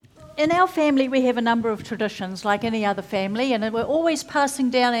In our family, we have a number of traditions, like any other family, and we're always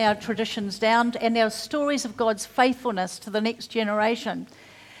passing down our traditions down and our stories of God's faithfulness to the next generation.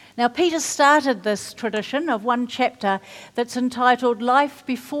 Now, Peter started this tradition of one chapter that's entitled Life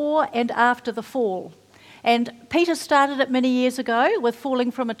Before and After the Fall. And Peter started it many years ago with falling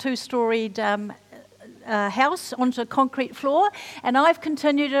from a two-storied house onto a concrete floor, and I've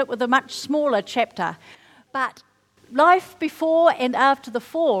continued it with a much smaller chapter. But life before and after the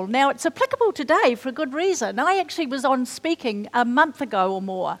fall. Now, it's applicable today for a good reason. I actually was on speaking a month ago or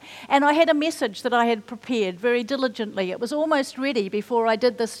more, and I had a message that I had prepared very diligently. It was almost ready before I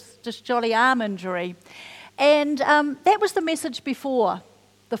did this jolly arm injury. And that was the message before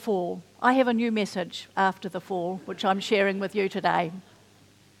the fall. I have a new message after the fall, which I'm sharing with you today.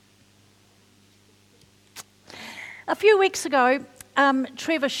 A few weeks ago,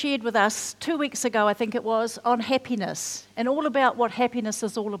 Trevor shared with us, 2 weeks ago I think it was, on happiness and all about what happiness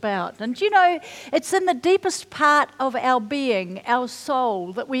is all about. And you know, it's in the deepest part of our being, our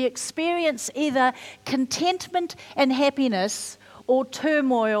soul, that we experience either contentment and happiness or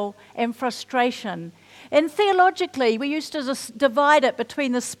turmoil and frustration. And theologically, we used to just divide it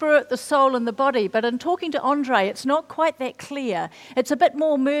between the spirit, the soul, and the body. But in talking to Andre, it's not quite that clear. It's a bit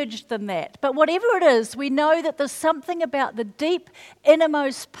more merged than that. But whatever it is, we know that there's something about the deep,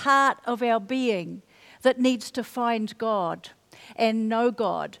 innermost part of our being that needs to find God and know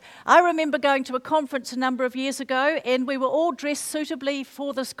God. I remember going to a conference a number of years ago, and we were all dressed suitably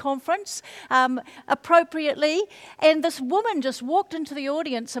for this conference, appropriately, and this woman just walked into the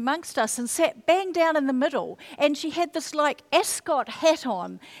audience amongst us and sat bang down in the middle, and she had this like ascot hat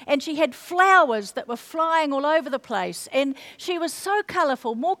on, and she had flowers that were flying all over the place, and she was so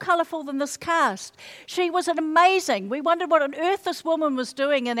colourful, more colourful than this cast. She was amazing. We wondered what on earth this woman was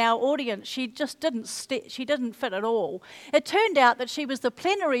doing in our audience. She just didn't fit at all. It turned out that she was the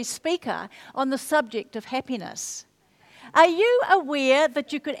plenary speaker on the subject of happiness. Are you aware that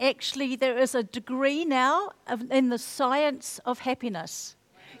there is a degree now in the science of happiness?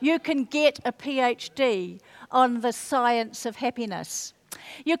 You can get a PhD on the science of happiness.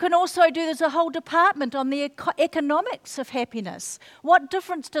 You can also there's a whole department on the economics of happiness. What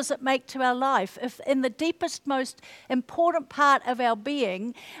difference does it make to our life if in the deepest, most important part of our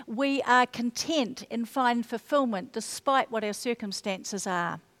being, we are content and find fulfillment despite what our circumstances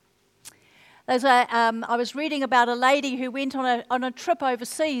are? I was reading about a lady who went on a trip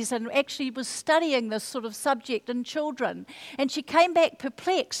overseas and actually was studying this sort of subject in children. And she came back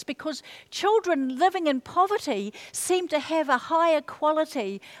perplexed because children living in poverty seem to have a higher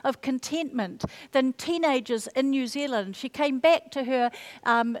quality of contentment than teenagers in New Zealand. She came back to her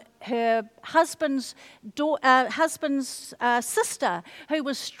husband's sister, who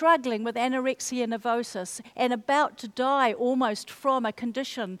was struggling with anorexia nervosa and about to die almost from a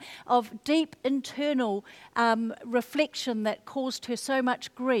condition of deep internal reflection that caused her so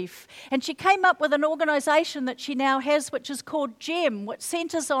much grief. And she came up with an organisation that she now has, which is called GEM, which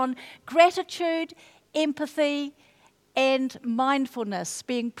centres on gratitude, empathy, and mindfulness,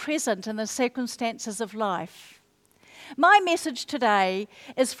 being present in the circumstances of life. My message today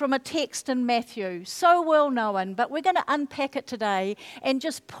is from a text in Matthew, so well known, but we're going to unpack it today and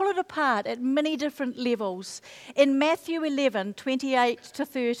just pull it apart at many different levels. In Matthew 11, 28 to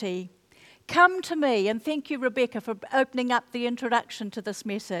 30, come to me, and thank you, Rebecca, for opening up the introduction to this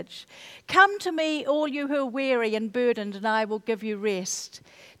message. Come to me, all you who are weary and burdened, and I will give you rest.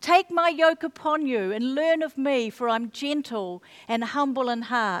 Take my yoke upon you and learn of me, for I'm gentle and humble in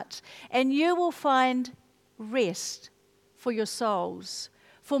heart, and you will find rest for your souls.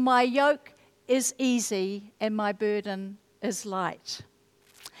 For my yoke is easy and my burden is light.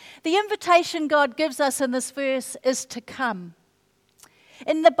 The invitation God gives us in this verse is to come.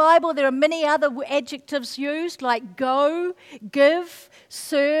 In the Bible, there are many other adjectives used like go, give,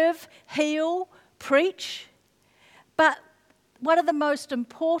 serve, heal, preach. But one of the most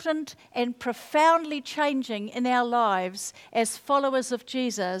important and profoundly changing in our lives as followers of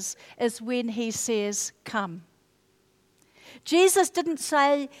Jesus is when he says, come. Jesus didn't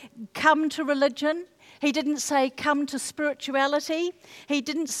say, come to religion. He didn't say, come to spirituality. He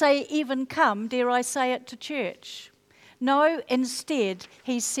didn't say, even come, dare I say it, to church. No, instead,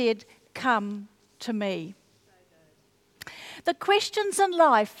 he said, come to me. The questions in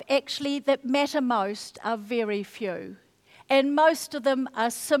life, actually, that matter most are very few. And most of them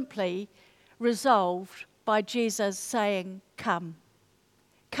are simply resolved by Jesus saying, come.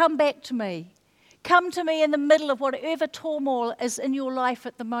 Come back to me. Come to me in the middle of whatever turmoil is in your life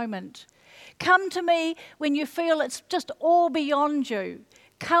at the moment. Come to me when you feel it's just all beyond you.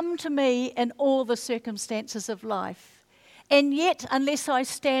 Come to me in all the circumstances of life. And yet, unless I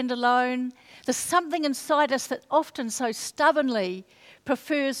stand alone, there's something inside us that often so stubbornly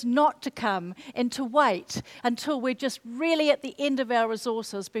prefers not to come and to wait until we're just really at the end of our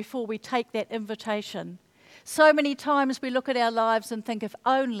resources before we take that invitation. So many times we look at our lives and think, if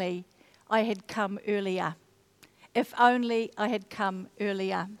only I had come earlier. If only I had come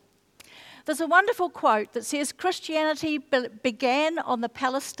earlier. There's a wonderful quote that says, Christianity began on the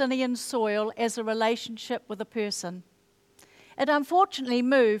Palestinian soil as a relationship with a person. It unfortunately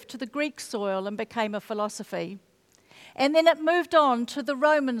moved to the Greek soil and became a philosophy. And then it moved on to the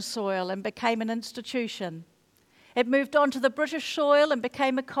Roman soil and became an institution. It moved on to the British soil and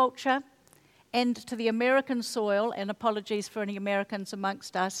became a culture. And to the American soil, and apologies for any Americans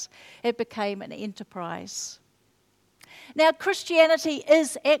amongst us, it became an enterprise. Now, Christianity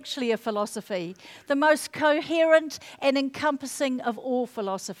is actually a philosophy, the most coherent and encompassing of all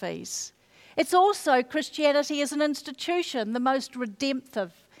philosophies. It's also, Christianity is an institution, the most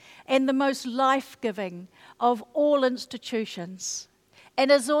redemptive and the most life-giving of all institutions.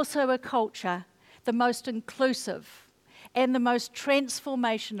 And is also a culture, the most inclusive and the most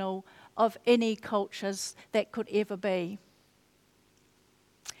transformational of any cultures that could ever be.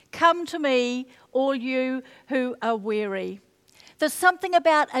 Come to me, all you who are weary. There's something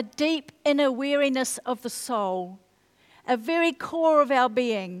about a deep inner weariness of the soul, a very core of our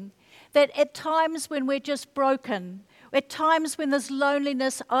being, that at times when we're just broken, at times when there's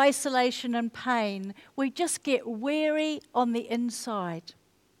loneliness, isolation and pain, we just get weary on the inside.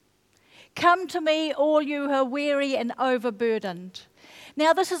 Come to me, all you who are weary and overburdened.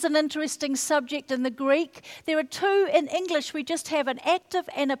 Now, this is an interesting subject in the Greek. There are two in English. We just have an active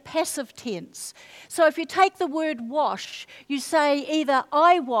and a passive tense. So if you take the word wash, you say either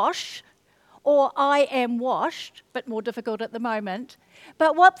I wash or I am washed, a bit more difficult at the moment.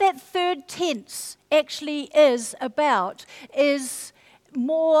 But what that third tense actually is about is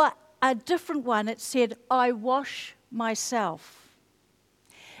more a different one. It said, I wash myself.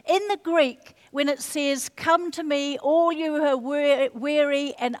 In the Greek, when it says, come to me, all you who are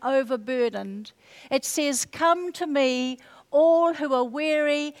weary and overburdened, it says, come to me, all who are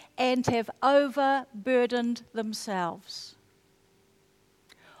weary and have overburdened themselves.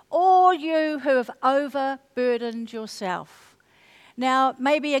 All you who have overburdened yourself. Now,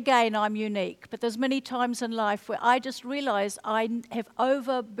 maybe again I'm unique, but there's many times in life where I just realize I have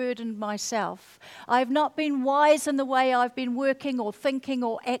overburdened myself. I've not been wise in the way I've been working or thinking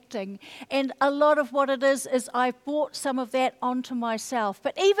or acting. And a lot of what it is I've brought some of that onto myself.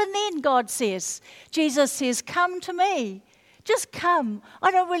 But even then, God says, Jesus says, come to me. Just come.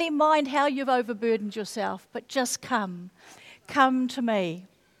 I don't really mind how you've overburdened yourself, but just come. Come to me.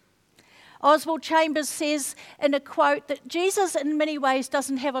 Oswald Chambers says in a quote that Jesus in many ways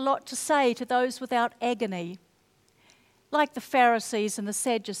doesn't have a lot to say to those without agony, like the Pharisees and the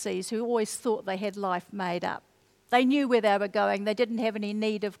Sadducees who always thought they had life made up. They knew where they were going. They didn't have any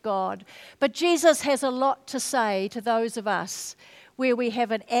need of God. But Jesus has a lot to say to those of us where we have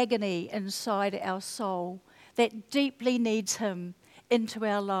an agony inside our soul that deeply needs Him into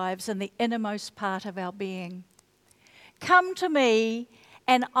our lives and the innermost part of our being. Come to me,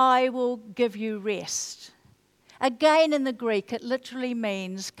 and I will give you rest. Again, in the Greek, it literally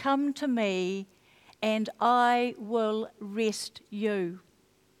means, come to me, and I will rest you.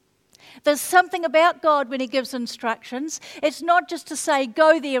 There's something about God when He gives instructions. It's not just to say,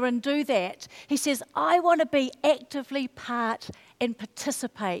 go there and do that. He says, I want to be actively part and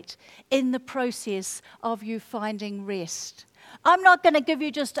participate in the process of you finding rest. I'm not going to give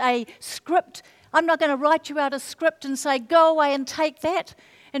you just a script. I'm not going to write you out a script and say, go away and take that.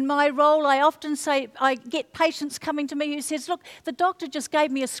 In my role, I often say, I get patients coming to me who says, look, the doctor just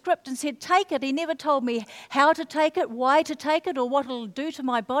gave me a script and said, take it. He never told me how to take it, why to take it, or what it'll do to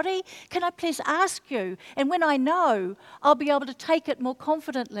my body. Can I please ask you? And when I know, I'll be able to take it more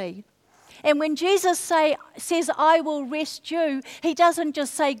confidently. And when Jesus says, I will rest you, He doesn't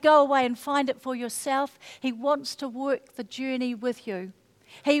just say, go away and find it for yourself. He wants to work the journey with you.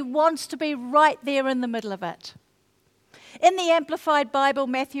 He wants to be right there in the middle of it. In the Amplified Bible,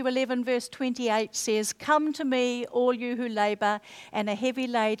 Matthew 11 verse 28 says, come to me, all you who labor and are heavy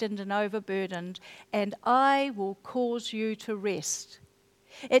laden and overburdened, and I will cause you to rest.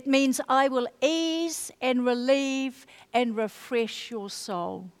 It means I will ease and relieve and refresh your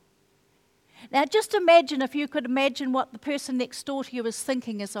soul. Now, just imagine if you could imagine what the person next door to you is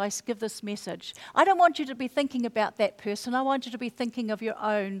thinking as I give this message. I don't want you to be thinking about that person. I want you to be thinking of your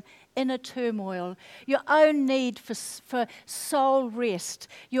own inner turmoil, your own need for soul rest,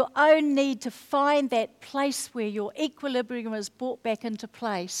 your own need to find that place where your equilibrium is brought back into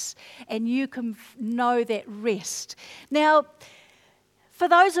place and you can know that rest. Now, for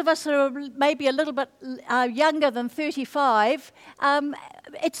those of us who are maybe a little bit younger than 35,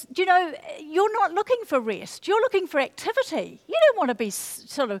 you're not looking for rest. You're looking for activity. You don't want to be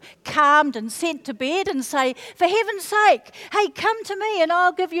sort of calmed and sent to bed and say, for heaven's sake, hey, come to me and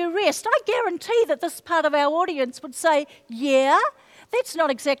I'll give you rest. I guarantee that this part of our audience would say, yeah, that's not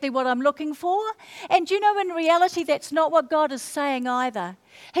exactly what I'm looking for. And in reality, that's not what God is saying either.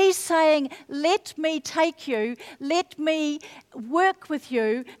 He's saying, let me take you, let me work with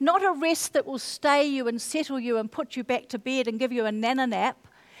you, not a rest that will stay you and settle you and put you back to bed and give you a nana nap.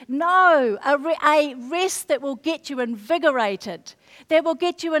 No, a rest that will get you invigorated, that will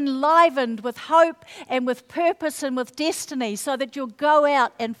get you enlivened with hope and with purpose and with destiny so that you'll go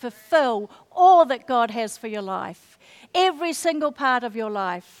out and fulfill all that God has for your life. Every single part of your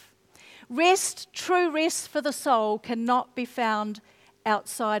life. Rest, true rest for the soul, cannot be found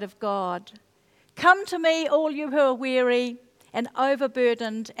outside of God. Come to me, all you who are weary and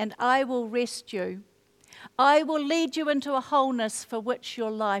overburdened, and I will rest you. I will lead you into a wholeness for which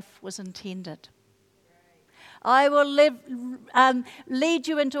your life was intended. I will lead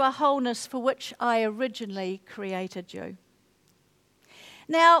you into a wholeness for which I originally created you.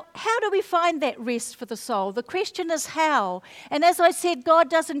 Now, how do we find that rest for the soul? The question is how. And as I said, God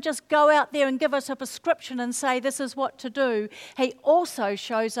doesn't just go out there and give us a prescription and say this is what to do. He also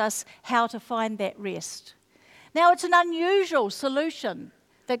shows us how to find that rest. Now, it's an unusual solution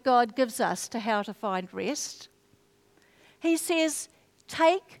that God gives us to how to find rest. He says,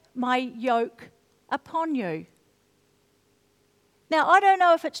 take my yoke upon you. Now, I don't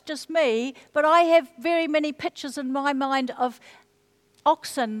know if it's just me, but I have very many pictures in my mind of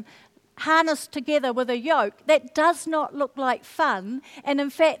oxen harnessed together with a yoke. That does not look like fun, and in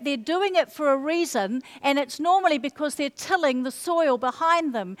fact they're doing it for a reason, and it's normally because they're tilling the soil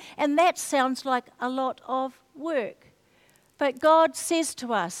behind them, and that sounds like a lot of work. But God says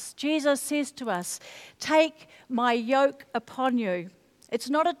to us, Jesus says to us, take my yoke upon you.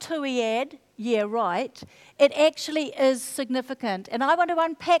 It's not a TUI ad, yeah, right. It actually is significant, and I want to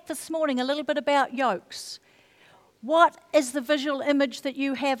unpack this morning a little bit about yokes. What is the visual image that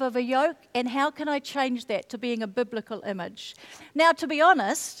you have of a yoke, and how can I change that to being a biblical image? Now, to be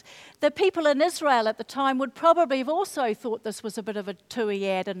honest, the people in Israel at the time would probably have also thought this was a bit of a TUI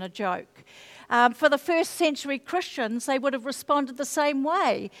ad and a joke. For the first century Christians, they would have responded the same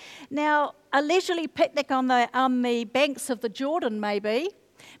way. Now, a leisurely picnic on the banks of the Jordan, maybe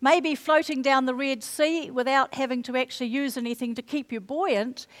floating down the Red Sea without having to actually use anything to keep you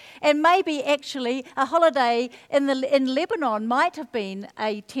buoyant, and maybe actually a holiday in Lebanon might have been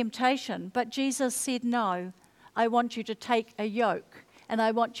a temptation. But Jesus said, no, I want you to take a yoke and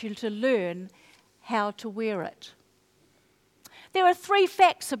I want you to learn how to wear it. There are 3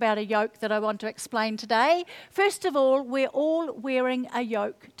 facts about a yoke that I want to explain today. First of all, we're all wearing a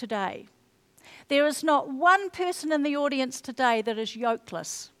yoke today. There is not one person in the audience today that is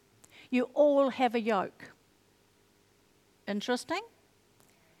yokeless. You all have a yoke. Interesting?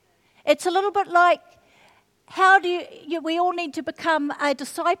 It's a little bit like, we all need to become a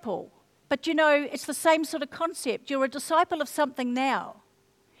disciple. But it's the same sort of concept. You're a disciple of something now.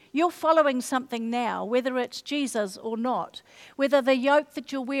 You're following something now, whether it's Jesus or not. Whether the yoke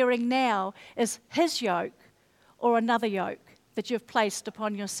that you're wearing now is his yoke or another yoke that you've placed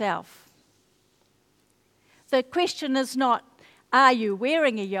upon yourself. The question is not, are you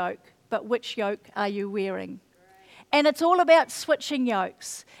wearing a yoke, but which yoke are you wearing? And it's all about switching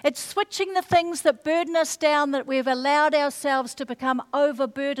yokes. It's switching the things that burden us down, that we've allowed ourselves to become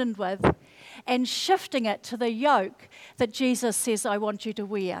overburdened with, and shifting it to the yoke that Jesus says, I want you to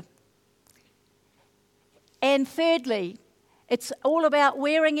wear. And thirdly, it's all about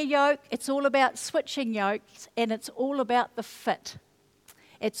wearing a yoke, it's all about switching yokes, and it's all about the fit.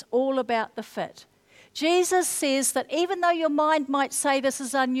 It's all about the fit. Jesus says that even though your mind might say this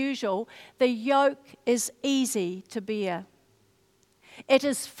is unusual, the yoke is easy to bear. It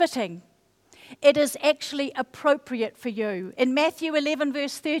is fitting. It is actually appropriate for you. In Matthew 11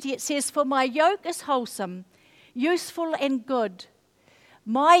 verse 30 it says, for my yoke is wholesome, useful and good.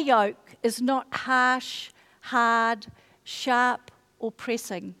 My yoke is not harsh, hard, sharp or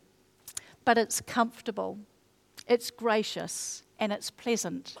pressing, but it's comfortable, it's gracious and it's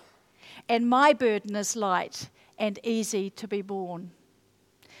pleasant. And my burden is light and easy to be borne.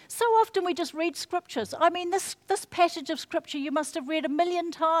 So often we just read scriptures. I mean, this passage of scripture you must have read 1,000,000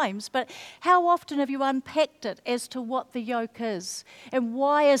 times, but how often have you unpacked it as to what the yoke is? And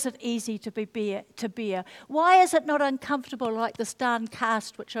why is it easy to bear? Why is it not uncomfortable like this darn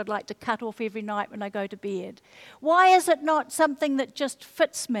cast which I'd like to cut off every night when I go to bed? Why is it not something that just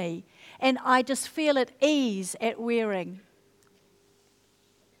fits me and I just feel at ease at wearing?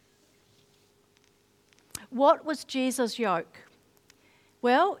 What was Jesus' yoke?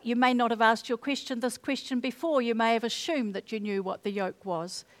 Well, you may not have asked this question before. You may have assumed that you knew what the yoke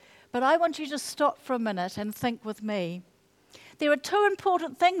was. But I want you to stop for a minute and think with me. There are two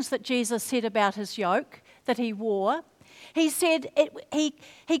important things that Jesus said about his yoke that he wore. He said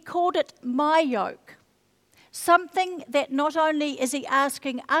he called it my yoke, something that not only is he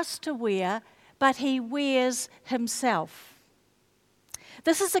asking us to wear, but he wears himself.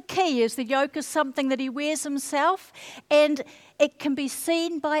 This is the key, is the yoke is something that he wears himself, and it can be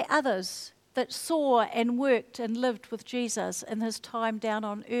seen by others that saw and worked and lived with Jesus in his time down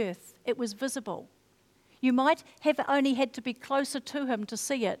on earth. It was visible. You might have only had to be closer to him to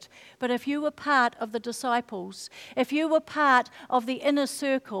see it, but if you were part of the disciples, if you were part of the inner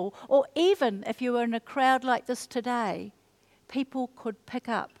circle, or even if you were in a crowd like this today, people could pick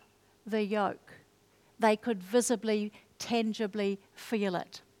up the yoke. They could visibly, tangibly feel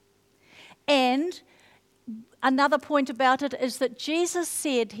it. And another point about it is that Jesus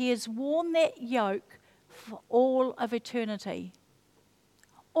said he has worn that yoke for all of eternity.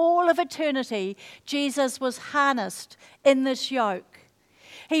 All of eternity, Jesus was harnessed in this yoke.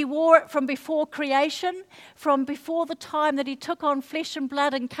 He wore it from before creation, from before the time that he took on flesh and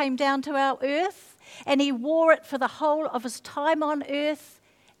blood and came down to our earth, and he wore it for the whole of his time on earth,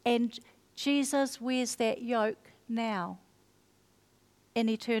 and Jesus wears that yoke now, in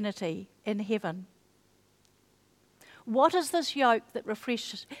eternity, in heaven. What is this yoke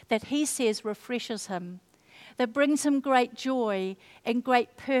that he says refreshes him, that brings him great joy and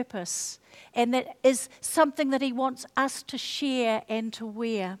great purpose, and that is something that he wants us to share and to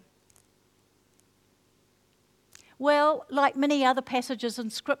wear? Well, like many other passages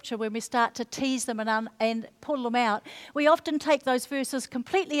in Scripture, when we start to tease them and pull them out, we often take those verses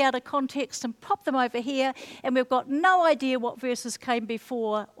completely out of context and pop them over here, and we've got no idea what verses came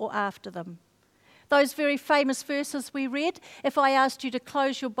before or after them. Those very famous verses we read, if I asked you to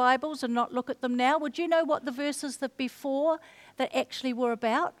close your Bibles and not look at them now, would you know what the verses that before that actually were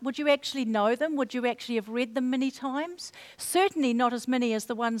about? Would you actually know them? Would you actually have read them many times? Certainly not as many as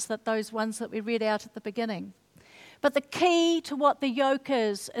those ones that we read out at the beginning. But the key to what the yoke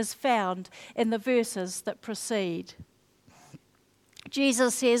is found in the verses that precede.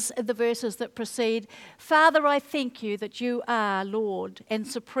 Jesus says in the verses that precede, "Father, I thank you that you are Lord and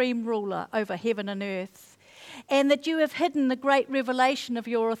supreme ruler over heaven and earth, and that you have hidden the great revelation of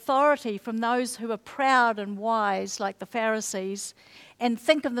your authority from those who are proud and wise like the Pharisees and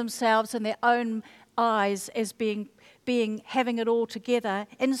think of themselves in their own eyes as having it all together.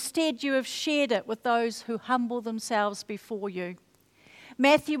 Instead, you have shared it with those who humble themselves before you."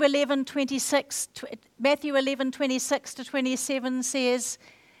 Matthew 11:26 to 27 says,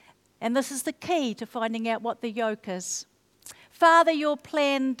 and this is the key to finding out what the yoke is, "Father, your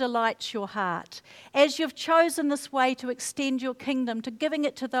plan delights your heart, as you've chosen this way to extend your kingdom, to giving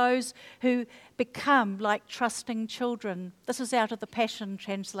it to those who become like trusting children." This is out of the Passion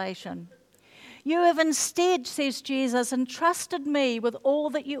Translation. "You have instead," says Jesus, "entrusted me with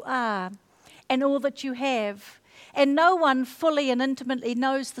all that you are and all that you have. And no one fully and intimately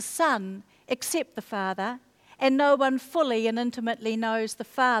knows the Son except the Father, and no one fully and intimately knows the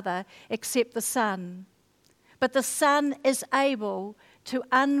Father except the Son. But the Son is able to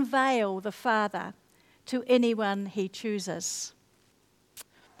unveil the Father to anyone he chooses."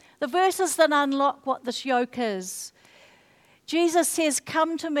 The verses that unlock what this yoke is. Jesus says,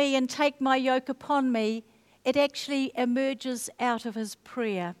 "Come to me and take my yoke upon me." It actually emerges out of his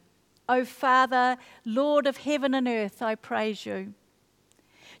prayer. "O Father, Lord of heaven and earth, I praise you."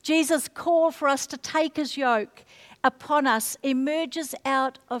 Jesus' call for us to take his yoke upon us emerges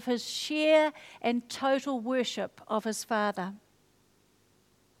out of his sheer and total worship of his Father.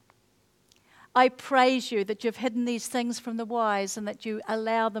 "I praise you that you've hidden these things from the wise and that you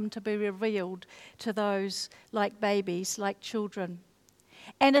allow them to be revealed to those like babies, like children."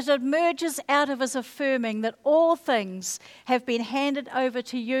 And it emerges out of his affirming that all things have been handed over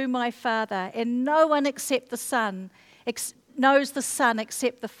to you, my Father, and no one except the Son knows the Son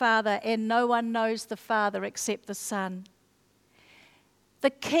except the Father, and no one knows the Father except the Son. The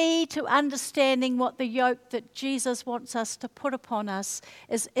key to understanding what the yoke that Jesus wants us to put upon us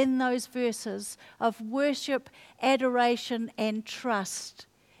is in those verses of worship, adoration, and trust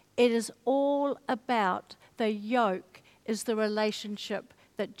It is all about the yoke, is the relationship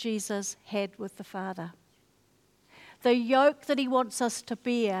that Jesus had with the Father. The yoke that he wants us to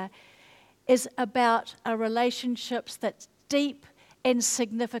bear is about a relationship that's deep and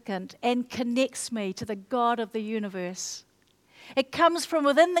significant and connects me to the God of the universe. It comes from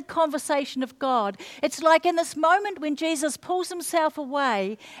within the conversation of God. It's like in this moment when Jesus pulls himself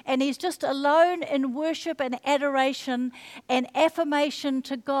away and he's just alone in worship and adoration and affirmation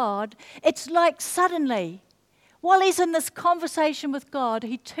to God. It's like suddenly, while he's in this conversation with God,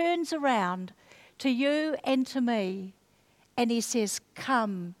 he turns around to you and to me and he says,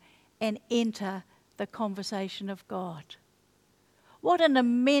 "Come and enter the conversation of God." What an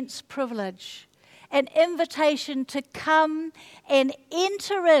immense privilege. An invitation to come and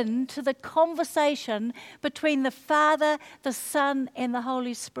enter into the conversation between the Father, the Son, and the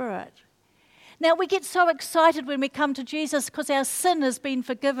Holy Spirit. Now, we get so excited when we come to Jesus because our sin has been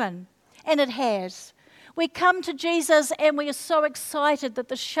forgiven, and it has. We come to Jesus and we are so excited that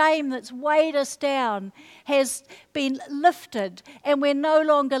the shame that's weighed us down has been lifted, and we're no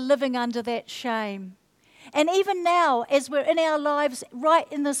longer living under that shame. And even now, as we're in our lives right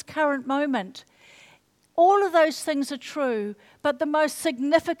in this current moment, all of those things are true, but the most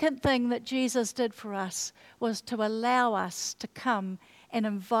significant thing that Jesus did for us was to allow us to come and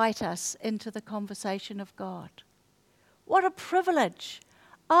invite us into the conversation of God. What a privilege.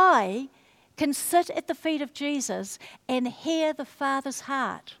 I can sit at the feet of Jesus and hear the Father's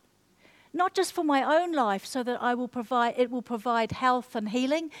heart, not just for my own life so that it will provide health and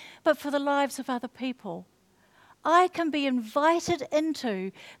healing, but for the lives of other people. I can be invited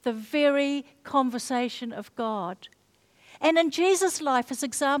into the very conversation of God. And in Jesus' life, his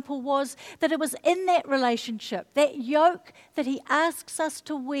example was that it was in that relationship, that yoke that he asks us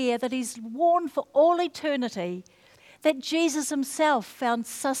to wear, that he's worn for all eternity, that Jesus himself found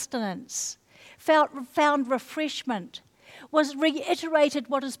sustenance, found refreshment, was reiterated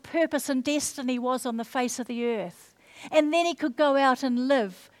what his purpose and destiny was on the face of the earth. And then he could go out and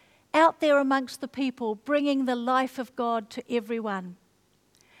live out there amongst the people, bringing the life of God to everyone.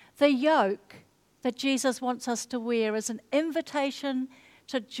 The yoke that Jesus wants us to wear is an invitation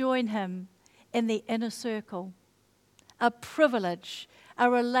to join him in the inner circle, a privilege,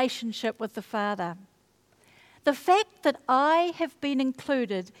 a relationship with the Father. The fact that I have been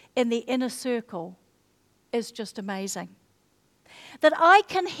included in the inner circle is just amazing. That I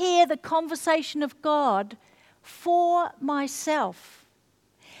can hear the conversation of God for myself.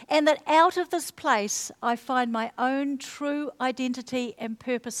 And that out of this place, I find my own true identity and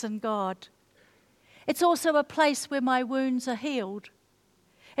purpose in God. It's also a place where my wounds are healed.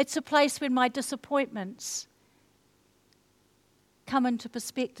 It's a place where my disappointments come into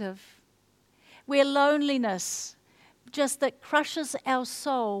perspective. Where loneliness, just that crushes our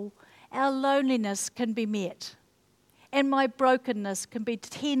soul, our loneliness can be met. And my brokenness can be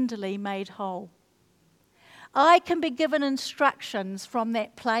tenderly made whole. I can be given instructions from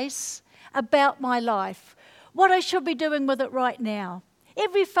that place about my life, what I should be doing with it right now.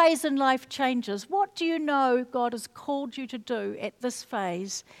 Every phase in life changes. What do you know God has called you to do at this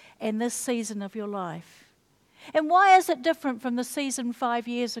phase and this season of your life? And why is it different from the season 5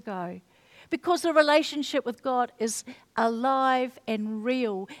 years ago? Because the relationship with God is alive and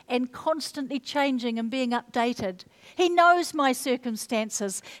real and constantly changing and being updated. He knows my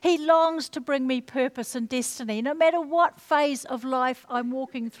circumstances. He longs to bring me purpose and destiny, no matter what phase of life I'm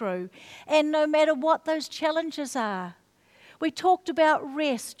walking through, and no matter what those challenges are. We talked about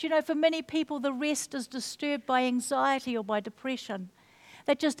rest. You know, for many people, the rest is disturbed by anxiety or by depression.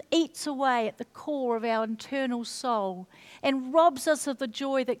 That just eats away at the core of our internal soul and robs us of the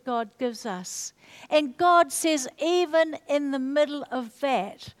joy that God gives us. And God says, even in the middle of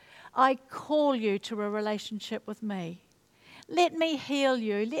that, I call you to a relationship with me. Let me heal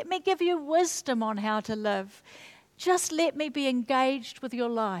you. Let me give you wisdom on how to live. Just let me be engaged with your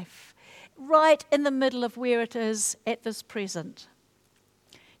life, right in the middle of where it is at this present.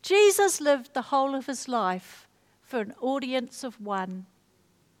 Jesus lived the whole of his life for an audience of one.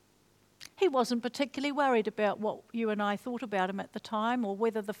 He wasn't particularly worried about what you and I thought about him at the time, or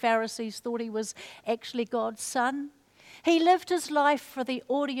whether the Pharisees thought he was actually God's son. He lived his life for the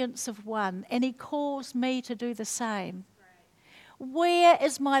audience of one, and he calls me to do the same. Where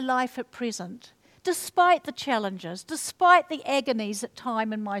is my life at present? Despite the challenges, despite the agonies at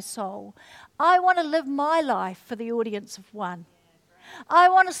time in my soul, I want to live my life for the audience of one. I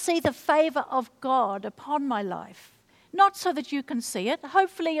want to see the favor of God upon my life. Not so that you can see it.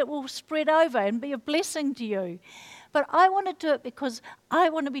 Hopefully it will spread over and be a blessing to you. But I want to do it because I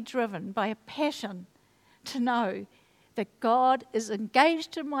want to be driven by a passion to know that God is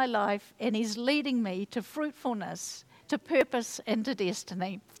engaged in my life and He's leading me to fruitfulness, to purpose, and to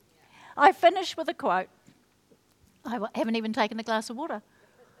destiny. I finish with a quote. I haven't even taken a glass of water.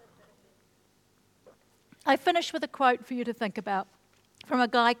 I finish with a quote for you to think about from a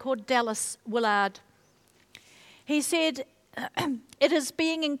guy called Dallas Willard. He said, "It is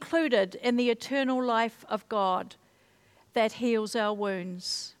being included in the eternal life of God that heals our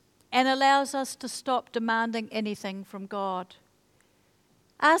wounds and allows us to stop demanding anything from God.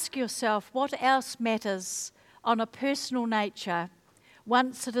 Ask yourself what else matters on a personal nature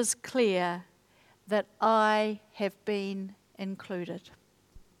once it is clear that I have been included."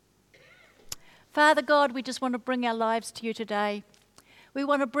 Father God, we just want to bring our lives to you today. We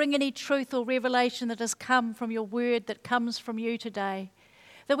want to bring any truth or revelation that has come from your word, that comes from you today.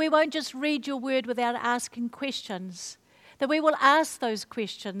 That we won't just read your word without asking questions. That we will ask those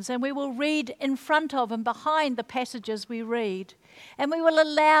questions and we will read in front of and behind the passages we read. And we will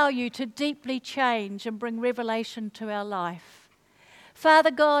allow you to deeply change and bring revelation to our life. Father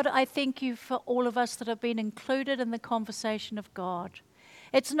God, I thank you for all of us that have been included in the conversation of God.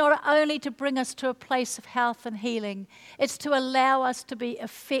 It's not only to bring us to a place of health and healing, it's to allow us to be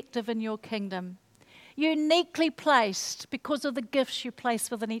effective in your kingdom. Uniquely placed because of the gifts you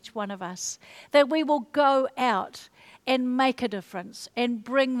place within each one of us, that we will go out and make a difference and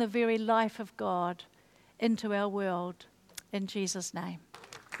bring the very life of God into our world. In Jesus' name.